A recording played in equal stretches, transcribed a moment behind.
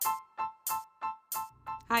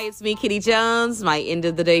Hi, it's me, Kitty Jones, my End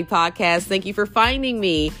of the Day podcast. Thank you for finding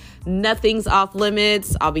me. Nothing's off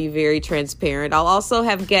limits. I'll be very transparent. I'll also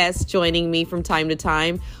have guests joining me from time to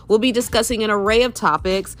time. We'll be discussing an array of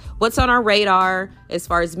topics, what's on our radar as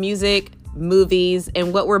far as music, movies,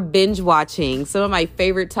 and what we're binge watching. Some of my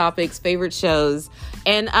favorite topics, favorite shows,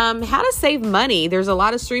 and how to save money. There's a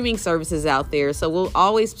lot of streaming services out there, so we'll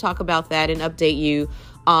always talk about that and update you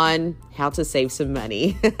on how to save some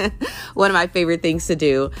money. One of my favorite things to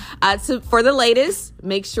do. So for the latest,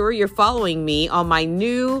 make sure you're following me on my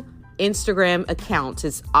new Instagram account.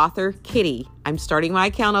 It's Author Kitty. I'm starting my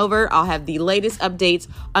account over. I'll have the latest updates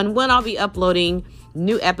on when I'll be uploading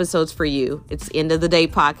new episodes for you. It's End of the Day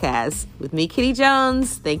podcast with me, Kitty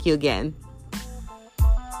Jones. Thank you again.